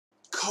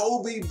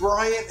Kobe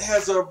Bryant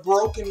has a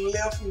broken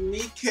left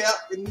kneecap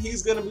and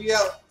he's going to be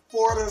out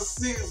 4 to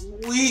 6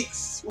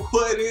 weeks.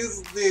 What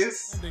is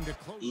this?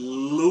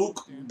 Luke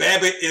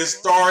Babbitt is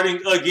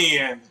starting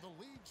again.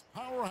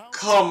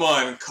 Come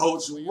on,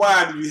 coach.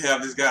 Why do you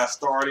have this guy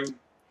starting?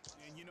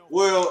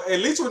 Well, at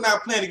least we're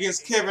not playing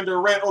against Kevin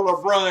Durant or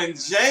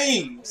LeBron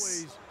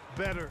James.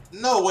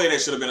 No way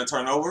that should have been a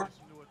turnover.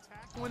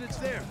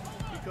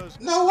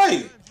 No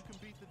way.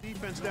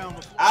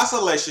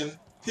 Isolation.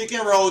 Pick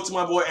and roll to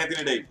my boy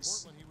Anthony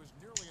Davis.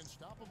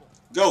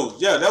 Go.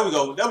 Yeah, there we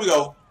go. There we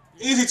go.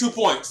 Easy 2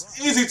 points.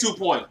 Easy 2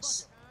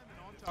 points.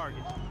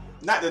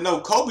 Not the no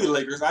Kobe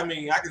Lakers. I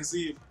mean, I can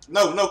see.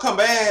 No, come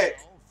back.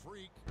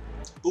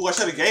 Ooh, I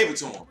should have gave it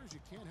to him.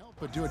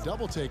 But do a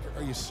double taker.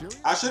 Are you serious?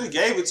 I should have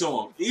gave it to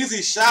him.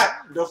 Easy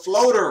shot. The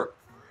floater.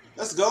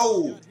 Let's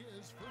go.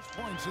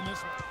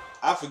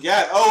 I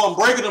forgot. Oh, I'm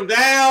breaking them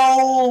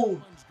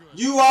down.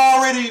 You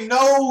already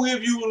know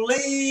if you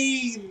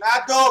lean.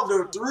 Knock up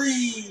the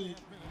 3.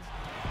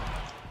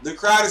 The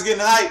crowd is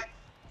getting hyped.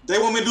 They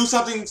want me to do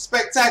something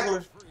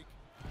spectacular.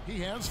 He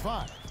has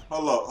 5.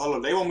 Hold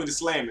up. They want me to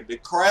slam it. The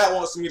crowd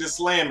wants me to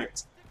slam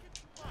it.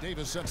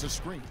 Davis sets a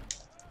screen.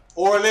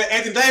 Or let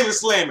Anthony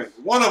Davis slam it.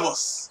 One of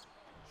us.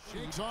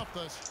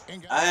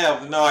 I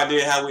have no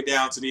idea how we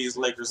down to these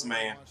Lakers,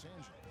 man.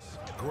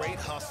 Great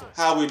hustle.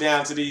 How we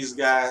down to these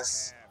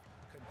guys.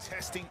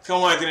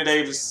 Come on, Anthony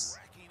Davis.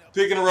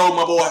 Pick and roll,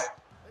 my boy.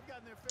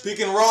 Pick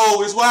and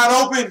roll. It's wide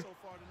open.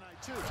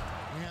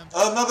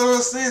 Another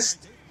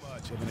assist.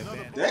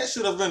 That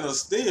should have been a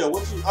steal.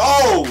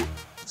 Oh!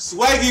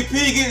 Swaggy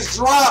P gets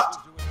dropped.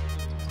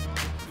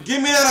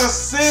 Give me that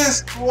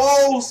assist.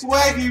 Whoa,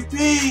 Swaggy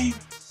P.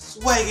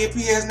 Swaggy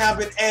P has now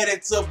been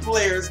added to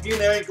players getting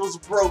their ankles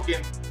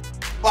broken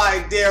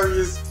by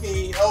Darius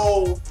P.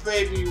 Oh,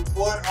 baby,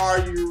 what are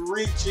you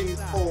reaching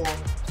for?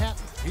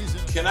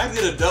 Can I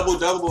get a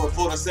double-double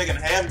before the second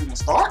half even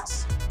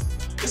starts?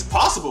 It's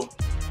possible.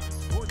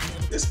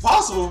 It's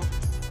possible.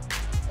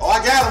 Oh,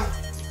 I got him.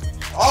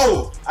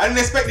 Oh, I didn't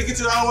expect to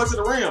get all the way to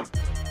the rim.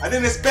 I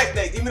didn't expect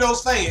that. Give me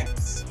those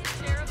fans.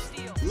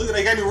 Look at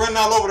they got me running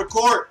all over the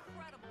court.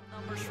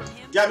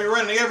 Got me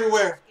running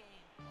everywhere.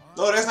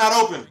 No, that's not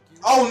open.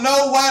 Oh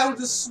no, why don't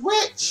the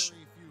switch?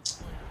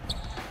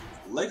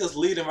 Lakers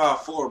leading by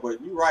 4,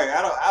 but you're right.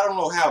 I don't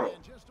know how to.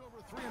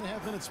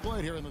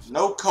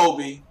 No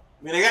Kobe.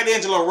 I mean, they got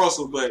D'Angelo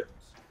Russell, but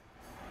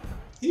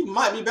he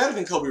might be better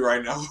than Kobe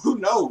right now. Who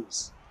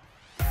knows?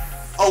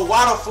 Oh,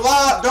 why the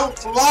flop? Don't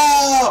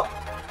flop.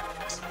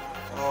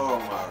 Oh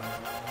my.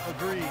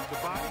 Agreed.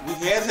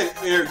 We had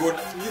to Eric Gordon.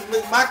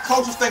 My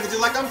coach was thinking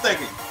just like I'm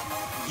thinking.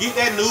 Get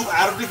that noob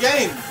out of the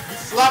game. You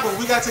flopping,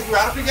 we gotta take you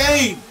out of the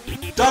game.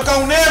 Dunk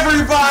on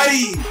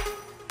everybody.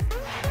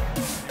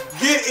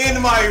 Get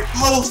in my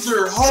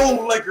poster,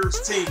 whole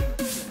Lakers team.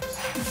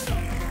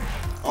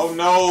 Oh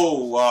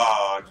no,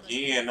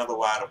 again, another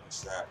wide open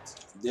shot.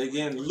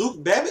 Again,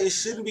 Luke Babbitt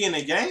shouldn't be in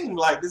the game.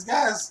 Like, this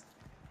guy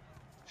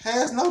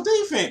has no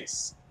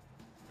defense.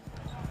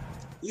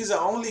 He's the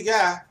only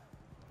guy.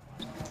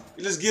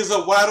 He just gives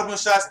up wide open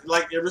shots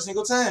like every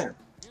single time.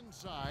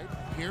 Inside,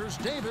 here's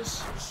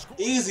Davis.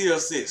 Easy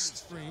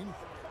assist.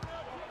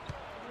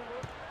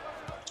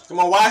 Come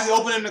on, why is he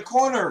open in the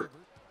corner?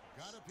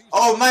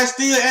 Oh, nice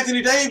steal,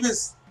 Anthony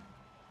Davis.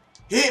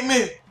 Hit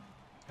me.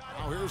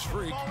 Now here's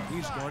Freak.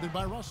 He's guarded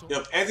by Russell.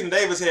 If Anthony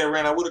Davis had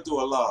ran, I would have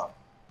threw a lob.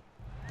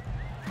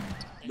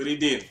 But he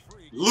didn't.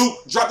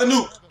 Luke, drop the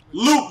nuke.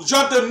 Luke,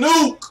 drop the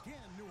nuke.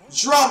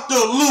 Drop the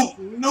Luke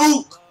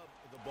nuke.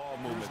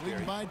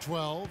 Leading by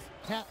 12.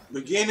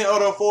 Beginning of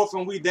the 4th,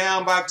 and we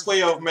down by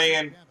 12,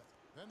 man.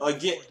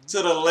 Again,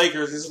 to the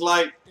Lakers. It's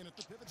like,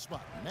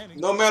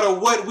 no matter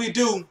what we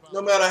do,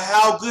 no matter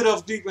how good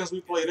of defense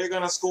we play, they're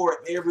going to score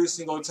every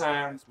single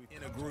time.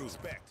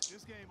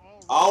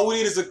 All we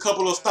need is a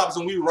couple of stops,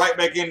 and we right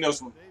back in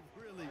this one.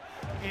 They've really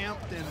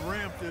amped and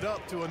ramped it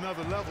up to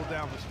another level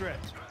down the stretch.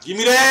 Give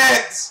me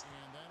that.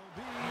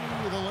 And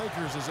that'll be the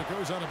Lakers as it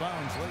goes out of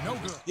bounds. No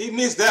good. He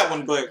missed that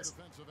one, but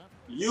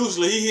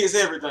usually he hits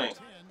everything.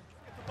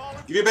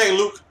 Give it back,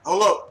 Luke.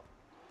 Hold up.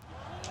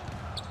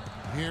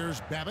 Here's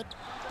Babbitt.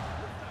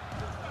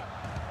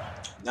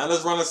 Now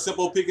let's run a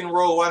simple pick and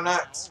roll. Why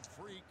not?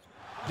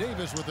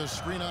 Davis with a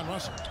screen on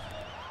Russell.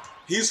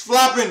 He's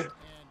flopping.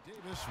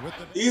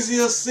 Easy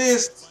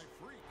assist.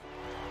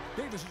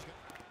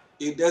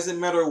 It doesn't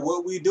matter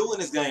what we do in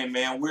this game,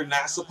 man. We're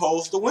not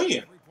supposed to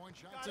win.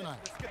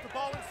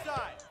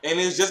 And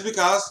it's just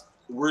because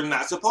we're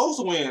not supposed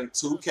to win.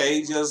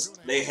 2K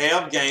just, they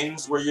have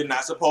games where you're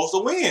not supposed to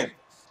win.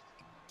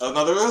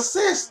 Another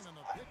assist.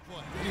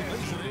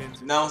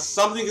 Now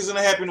something is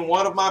going to happen.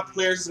 One of my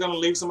players is going to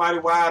leave somebody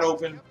wide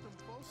open.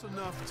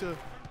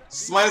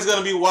 Somebody's going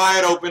to be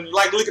wide open.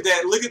 Like, look at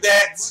that. Look at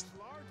that.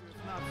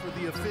 For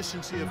the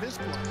efficiency of his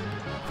play.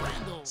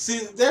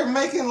 See, they're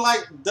making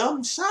like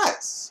dumb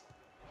shots.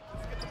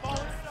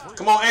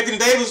 Come on, Anthony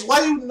Davis.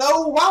 Why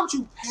would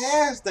you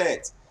pass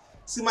that?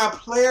 See, my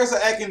players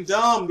are acting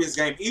dumb this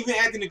game. Even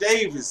Anthony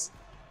Davis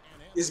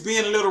is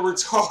being a little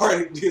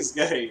retarded this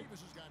game.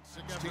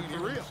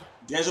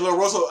 D'Angelo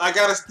Russell, I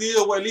got to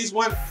steal with at least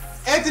one.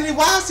 Anthony,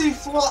 why is he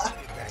fly?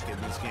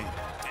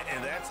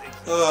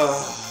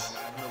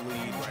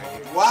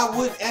 Why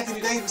wouldn't Anthony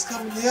Davis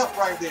come and help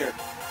right there?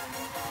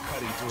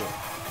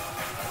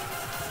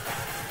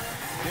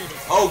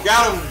 Oh,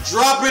 got him,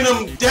 dropping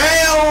him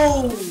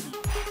down.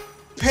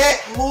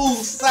 Pet move,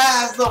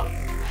 size up,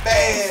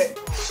 bad.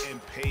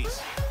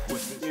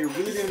 It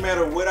really didn't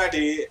matter what I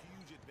did.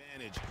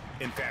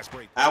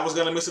 I was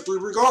gonna miss a three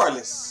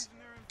regardless.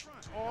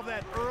 All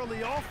that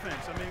early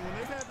offense. I mean, when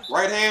they've had the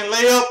right hand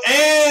layup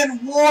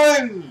and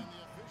one.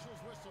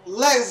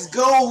 Let's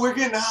go. We're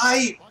getting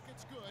hype.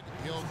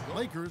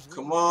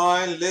 Come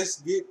on,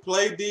 let's get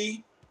play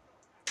D.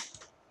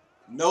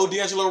 No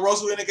D'Angelo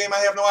Russell in the game. I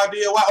have no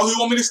idea why. Oh, he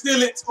want me to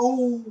steal it.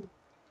 Ooh.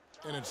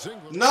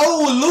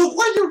 No, Luke,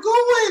 where you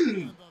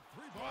going?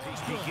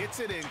 he gets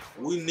it in.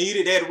 We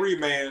needed that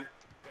man.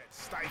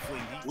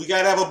 We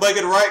gotta have a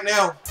bucket right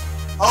now.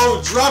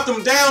 Oh, dropped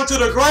him down to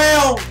the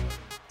ground.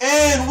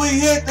 And we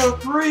hit the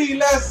three.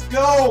 Let's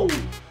go.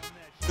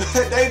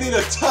 They need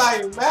a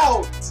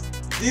timeout.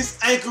 This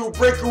ankle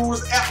breaker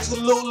was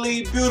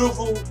absolutely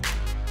beautiful.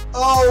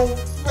 Oh,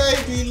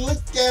 baby,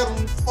 look at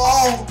him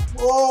fall.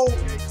 Oh.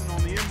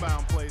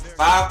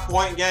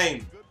 5-point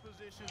game.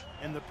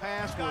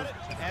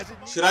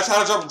 Should I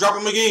try to drop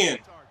him again?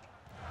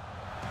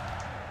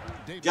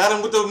 Got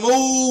him with the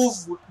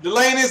move. The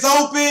lane is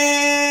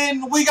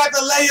open. We got the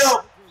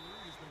layup.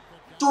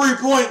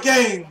 3-point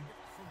game.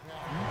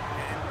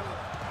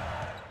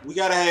 We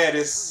gotta have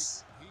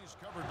this.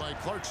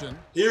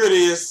 Here it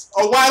is.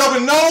 Oh, wide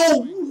open.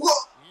 No.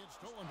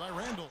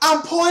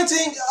 I'm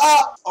pointing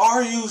up.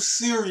 Are you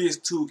serious,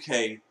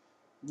 2K?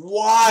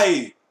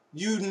 Why?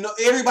 You know,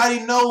 everybody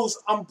knows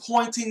I'm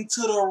pointing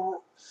to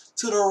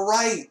the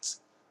right.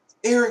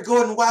 Eric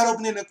Gordon wide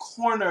open in the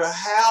corner.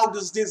 How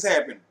does this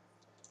happen?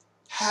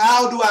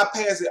 How do I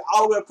pass it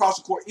all the way across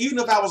the court? Even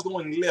if I was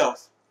going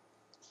left,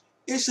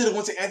 it should have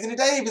went to Anthony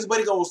Davis,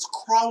 but it goes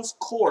cross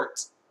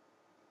court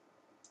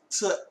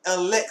to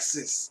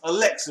Alexa,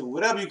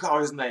 whatever you call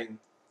his name.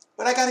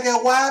 But I gotta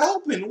get wide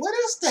open. What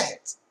is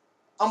that?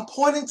 I'm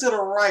pointing to the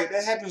right.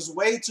 That happens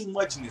way too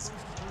much in this.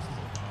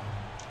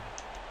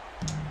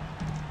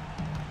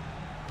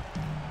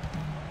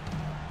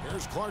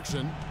 Here's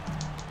Clarkson.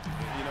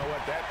 You know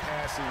what? That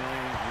passing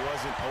lane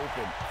wasn't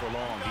open for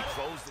long. He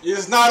closed it.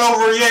 It's not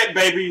over yet,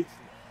 baby.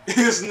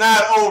 It's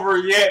not over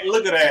yet.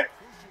 Look at that.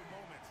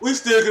 We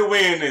still could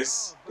win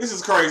this. This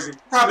is crazy.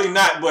 Probably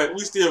not, but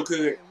we still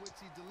could.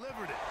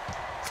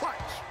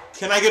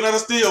 Can I get another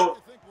steal?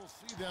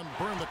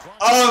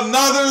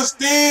 Another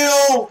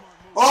steal!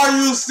 Are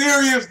you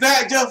serious?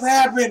 That just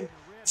happened.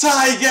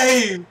 Tie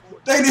game.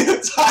 They need a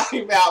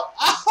timeout.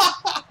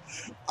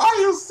 Are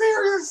you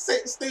serious?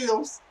 6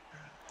 steals.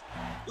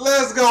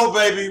 Let's go,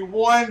 baby.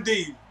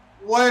 1D.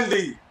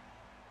 1D.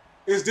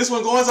 Is this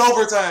one going to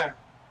overtime?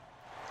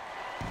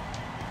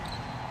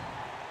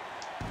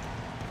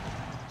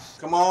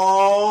 Come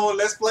on.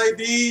 Let's play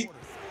D.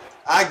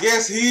 I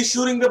guess he's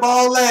shooting the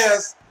ball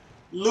last.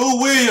 Lou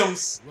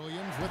Williams.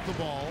 Williams with the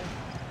ball.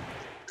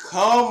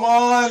 Come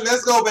on.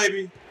 Let's go,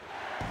 baby.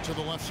 To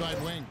the left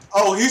side wing.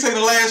 Oh, he's taking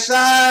the last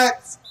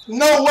shot.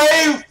 No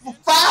way.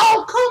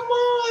 Foul. Come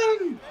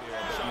on.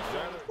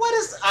 What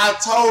is... I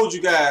told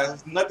you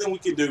guys. Nothing we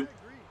can do.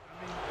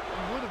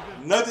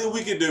 Nothing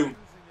we can do.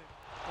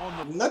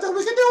 Nothing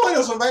we can do on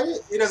this one, baby.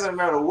 It doesn't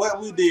matter what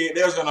we did.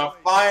 They're going to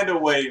find a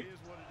way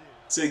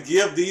to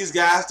give these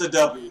guys the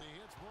W.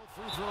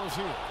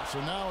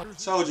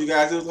 Told you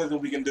guys there was nothing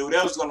we can do. They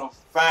was going to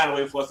find a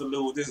way for us to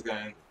lose this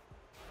game.